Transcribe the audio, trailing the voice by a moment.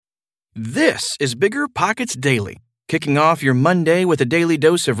This is Bigger Pockets Daily, kicking off your Monday with a daily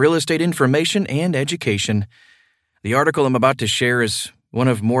dose of real estate information and education. The article I'm about to share is one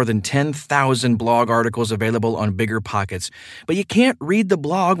of more than 10,000 blog articles available on Bigger Pockets, but you can't read the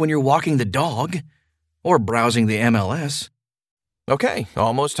blog when you're walking the dog or browsing the MLS. Okay,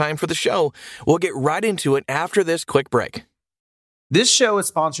 almost time for the show. We'll get right into it after this quick break. This show is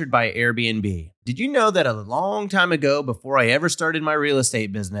sponsored by Airbnb. Did you know that a long time ago, before I ever started my real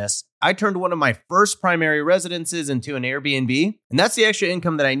estate business, I turned one of my first primary residences into an Airbnb? And that's the extra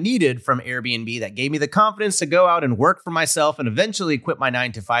income that I needed from Airbnb that gave me the confidence to go out and work for myself and eventually quit my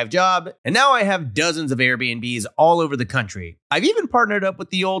 9-to-5 job. And now I have dozens of Airbnbs all over the country. I've even partnered up with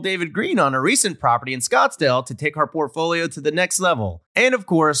the old David Green on a recent property in Scottsdale to take our portfolio to the next level. And of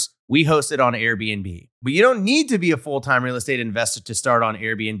course, we host it on Airbnb. But you don't need to be a full-time real estate investor to start on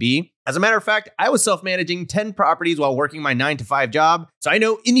Airbnb. As a matter of fact, I was self-managing 10 properties while working my 9-to-5 job, so I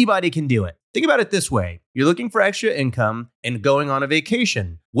know anybody can do it. Think about it this way. You're looking for extra income and going on a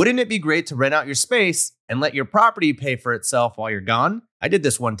vacation. Wouldn't it be great to rent out your space and let your property pay for itself while you're gone? I did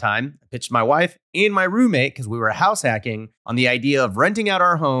this one time. I pitched my wife and my roommate, because we were house hacking, on the idea of renting out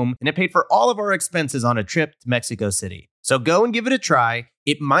our home, and it paid for all of our expenses on a trip to Mexico City. So go and give it a try.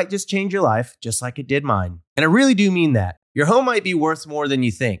 It might just change your life, just like it did mine. And I really do mean that. Your home might be worth more than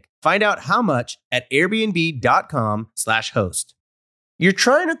you think. Find out how much at airbnb.com/host. You're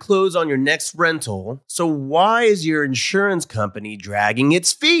trying to close on your next rental, so why is your insurance company dragging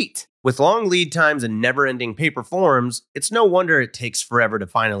its feet? With long lead times and never-ending paper forms, it's no wonder it takes forever to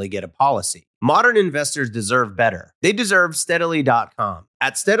finally get a policy. Modern investors deserve better. They deserve Steadily.com.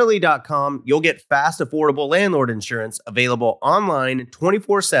 At Steadily.com, you'll get fast, affordable landlord insurance available online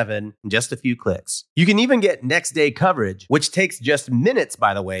 24/7 in just a few clicks. You can even get next-day coverage, which takes just minutes,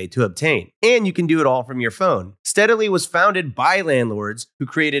 by the way, to obtain. And you can do it all from your phone. Steadily was founded by landlords who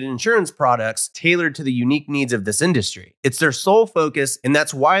created insurance products tailored to the unique needs of this industry. It's their sole focus, and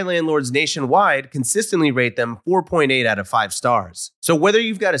that's why landlords nationwide consistently rate them 4.8 out of 5 stars. So whether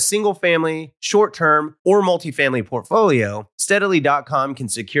you've got a single-family, short-term, or multifamily portfolio, Steadily.com can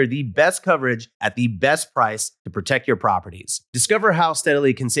secure the best coverage at the best price to protect your properties. Discover how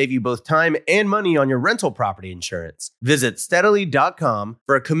Steadily can save you both time and money on your rental property insurance. Visit Steadily.com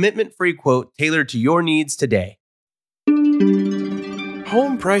for a commitment-free quote tailored to your needs today.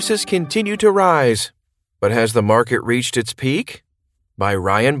 Home prices continue to rise, but has the market reached its peak? By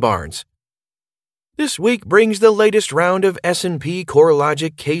Ryan Barnes. This week brings the latest round of S&P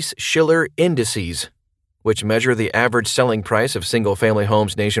CoreLogic Case-Shiller indices, which measure the average selling price of single-family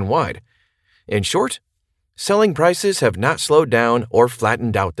homes nationwide. In short, selling prices have not slowed down or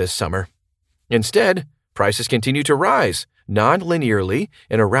flattened out this summer. Instead, prices continue to rise, non-linearly,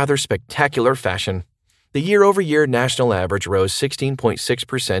 in a rather spectacular fashion. The year-over-year national average rose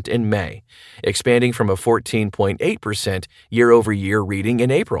 16.6% in May, expanding from a 14.8% year-over-year reading in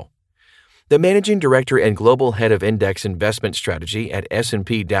April. The managing director and global head of index investment strategy at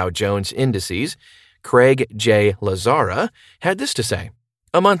S&P Dow Jones Indices, Craig J. Lazzara, had this to say.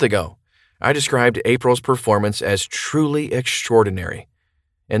 A month ago, I described April's performance as truly extraordinary.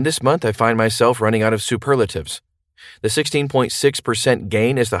 And this month, I find myself running out of superlatives. The 16.6%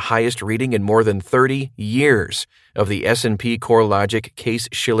 gain is the highest reading in more than 30 years of the S&P CoreLogic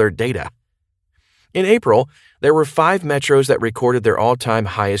Case-Shiller data. In April, there were 5 metros that recorded their all-time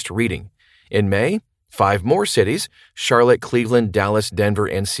highest reading. In May, 5 more cities, Charlotte, Cleveland, Dallas, Denver,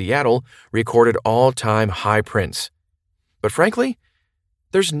 and Seattle, recorded all-time high prints. But frankly,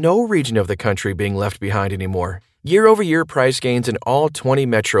 there's no region of the country being left behind anymore. Year-over-year price gains in all 20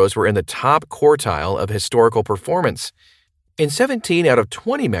 metros were in the top quartile of historical performance. In 17 out of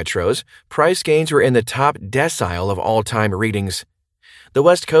 20 metros, price gains were in the top decile of all-time readings. The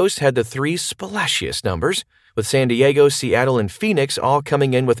West Coast had the 3 splashiest numbers, with San Diego, Seattle, and Phoenix all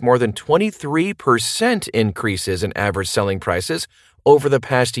coming in with more than 23% increases in average selling prices over the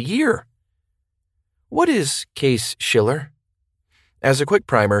past year. What is Case-Shiller? As a quick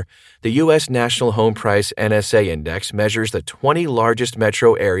primer, the U.S. National Home Price NSA Index measures the 20 largest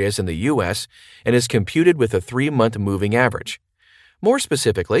metro areas in the U.S. and is computed with a 3-month moving average. More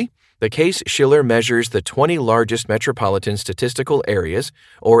specifically, the Case-Shiller measures the 20 largest metropolitan statistical areas,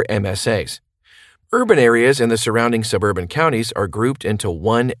 or MSAs. Urban areas and the surrounding suburban counties are grouped into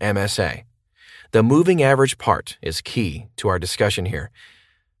one MSA. The moving average part is key to our discussion here.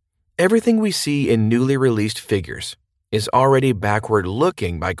 Everything we see in newly released figures is already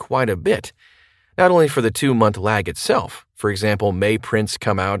backward-looking by quite a bit, not only for the 2-month lag itself, for example, May prints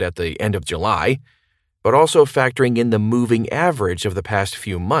come out at the end of July, but also factoring in the moving average of the past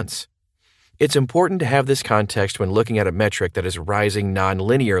few months. It's important to have this context when looking at a metric that is rising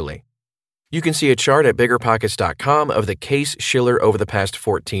non-linearly. You can see a chart at biggerpockets.com of the Case-Shiller over the past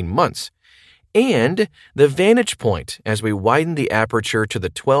 14 months, and the vantage point as we widen the aperture to the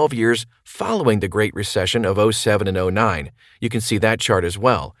 12 years following the Great Recession of 07 and 09. You can see that chart as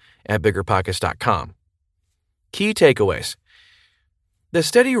well at biggerpockets.com. Key takeaways. The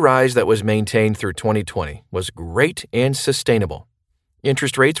steady rise that was maintained through 2020 was great and sustainable.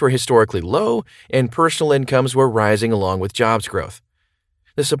 Interest rates were historically low, and personal incomes were rising along with jobs growth.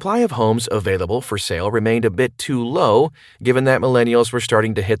 The supply of homes available for sale remained a bit too low, given that millennials were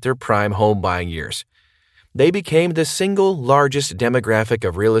starting to hit their prime home buying years. They became the single largest demographic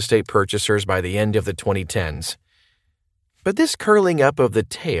of real estate purchasers by the end of the 2010s. But this curling up of the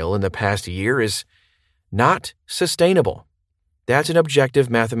tail in the past year is not sustainable. That's an objective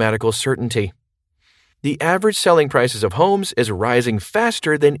mathematical certainty. The average selling prices of homes is rising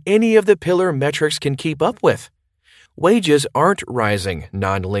faster than any of the pillar metrics can keep up with. Wages aren't rising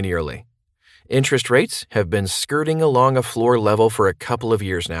non-linearly. Interest rates have been skirting along a floor level for a couple of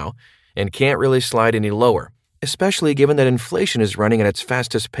years now and can't really slide any lower, especially given that inflation is running at its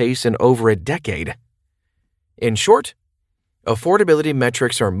fastest pace in over a decade. In short, affordability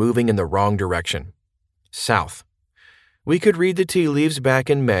metrics are moving in the wrong direction, south. We could read the tea leaves back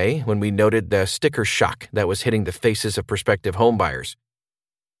in May when we noted the sticker shock that was hitting the faces of prospective homebuyers.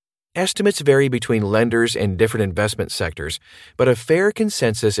 Estimates vary between lenders and different investment sectors, but a fair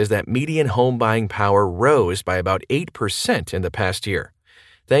consensus is that median home buying power rose by about 8% in the past year,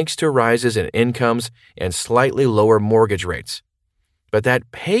 thanks to rises in incomes and slightly lower mortgage rates. But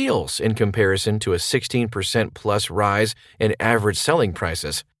that pales in comparison to a 16% plus rise in average selling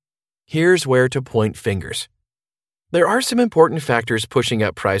prices. Here's where to point fingers. There are some important factors pushing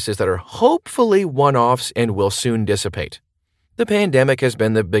up prices that are hopefully one-offs and will soon dissipate. The pandemic has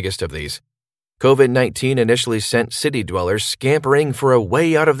been the biggest of these. COVID-19 initially sent city dwellers scampering for a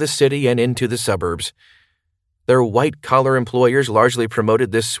way out of the city and into the suburbs. Their white-collar employers largely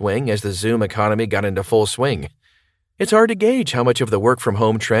promoted this swing as the Zoom economy got into full swing. It's hard to gauge how much of the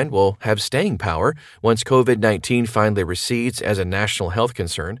work-from-home trend will have staying power once COVID-19 finally recedes as a national health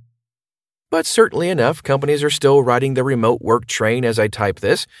concern. But certainly enough, companies are still riding the remote work train as I type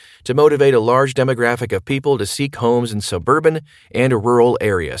this to motivate a large demographic of people to seek homes in suburban and rural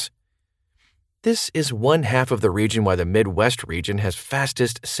areas. This is one half of the reason why the Midwest region has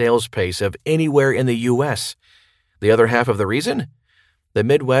fastest sales pace of anywhere in the U.S. The other half of the reason? The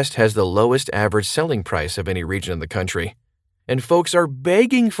Midwest has the lowest average selling price of any region in the country, and folks are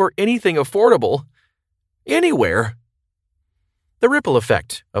begging for anything affordable anywhere. The ripple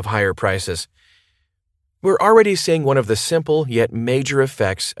effect of higher prices. We're already seeing one of the simple yet major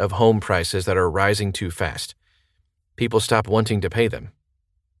effects of home prices that are rising too fast. People stop wanting to pay them.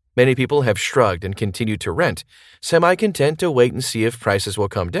 Many people have shrugged and continued to rent, semi-content to wait and see if prices will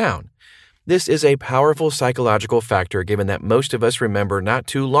come down. This is a powerful psychological factor given that most of us remember not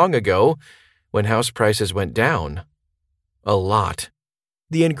too long ago when house prices went down. A lot.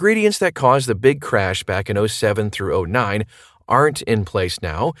 The ingredients that caused the big crash back in 07 through 09 aren't in place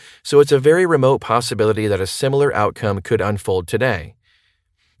now, so it's a very remote possibility that a similar outcome could unfold today.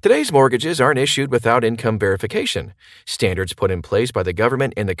 Today's mortgages aren't issued without income verification. Standards put in place by the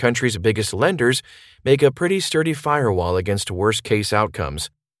government and the country's biggest lenders make a pretty sturdy firewall against worst-case outcomes.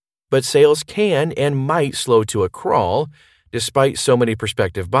 But sales can and might slow to a crawl, despite so many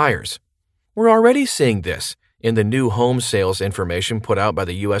prospective buyers. We're already seeing this in the new home sales information put out by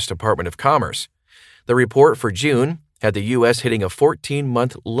the U.S. Department of Commerce. The report for June had the U.S. hitting a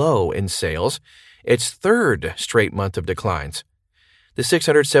 14-month low in sales, its third straight month of declines. The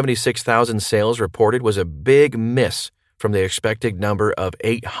 676,000 sales reported was a big miss from the expected number of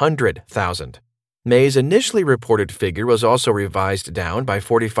 800,000. May's initially reported figure was also revised down by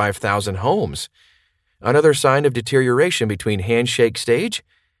 45,000 homes, another sign of deterioration between handshake stage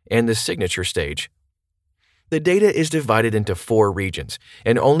and the signature stage. The data is divided into 4 regions,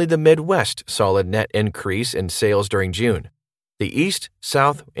 and only the Midwest saw a net increase in sales during June. The East,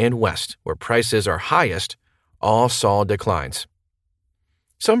 South, and West, where prices are highest, all saw declines.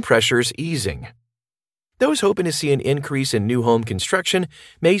 Some pressures easing. Those hoping to see an increase in new home construction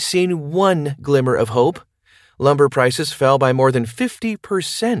may see one glimmer of hope. Lumber prices fell by more than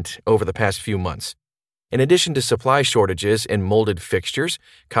 50% over the past few months. In addition to supply shortages in molded fixtures,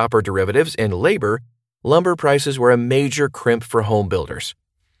 copper derivatives, and labor, lumber prices were a major crimp for home builders.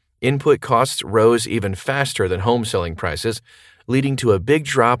 Input costs rose even faster than home selling prices, leading to a big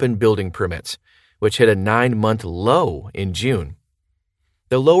drop in building permits, which hit a 9-month low in June.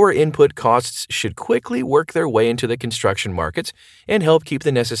 The lower input costs should quickly work their way into the construction markets and help keep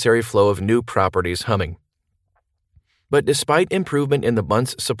the necessary flow of new properties humming. But despite improvement in the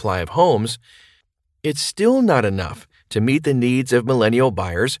month's supply of homes, it's still not enough to meet the needs of millennial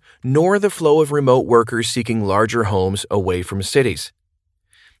buyers, nor the flow of remote workers seeking larger homes away from cities.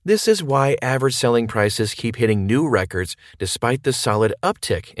 This is why average selling prices keep hitting new records despite the solid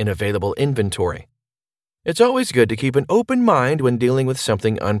uptick in available inventory. It's always good to keep an open mind when dealing with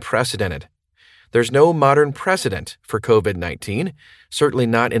something unprecedented. There's no modern precedent for COVID-19, certainly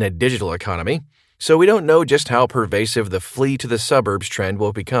not in a digital economy, so we don't know just how pervasive the flee to the suburbs trend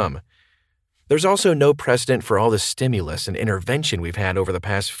will become. There's also no precedent for all the stimulus and intervention we've had over the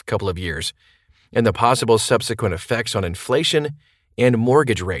past couple of years, and the possible subsequent effects on inflation and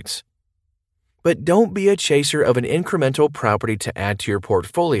mortgage rates. But don't be a chaser of an incremental property to add to your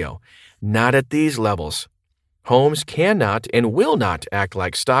portfolio, not at these levels. Homes cannot and will not act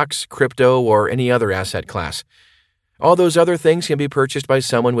like stocks, crypto, or any other asset class. All those other things can be purchased by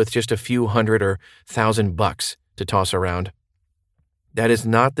someone with just a few $100 or $1,000 to toss around. That is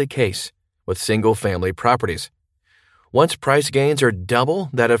not the case with single-family properties. Once price gains are double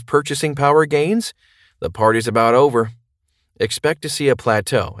that of purchasing power gains, the party's about over. Expect to see a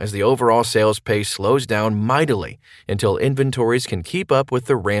plateau as the overall sales pace slows down mightily until inventories can keep up with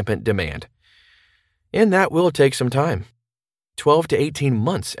the rampant demand. And that will take some time, 12 to 18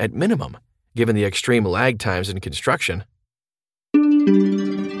 months at minimum, given the extreme lag times in construction.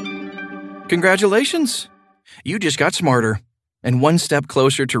 Congratulations! You just got smarter and one step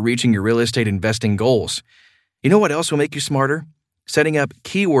closer to reaching your real estate investing goals. You know what else will make you smarter? Setting up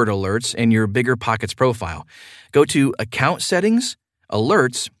keyword alerts in your Bigger Pockets profile. Go to Account Settings,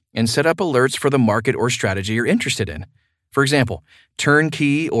 Alerts, and set up alerts for the market or strategy you're interested in. For example,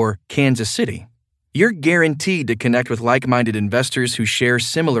 Turnkey or Kansas City. You're guaranteed to connect with like-minded investors who share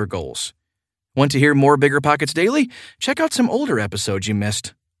similar goals. Want to hear more Bigger Pockets Daily? Check out some older episodes you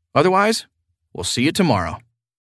missed. Otherwise, we'll see you tomorrow.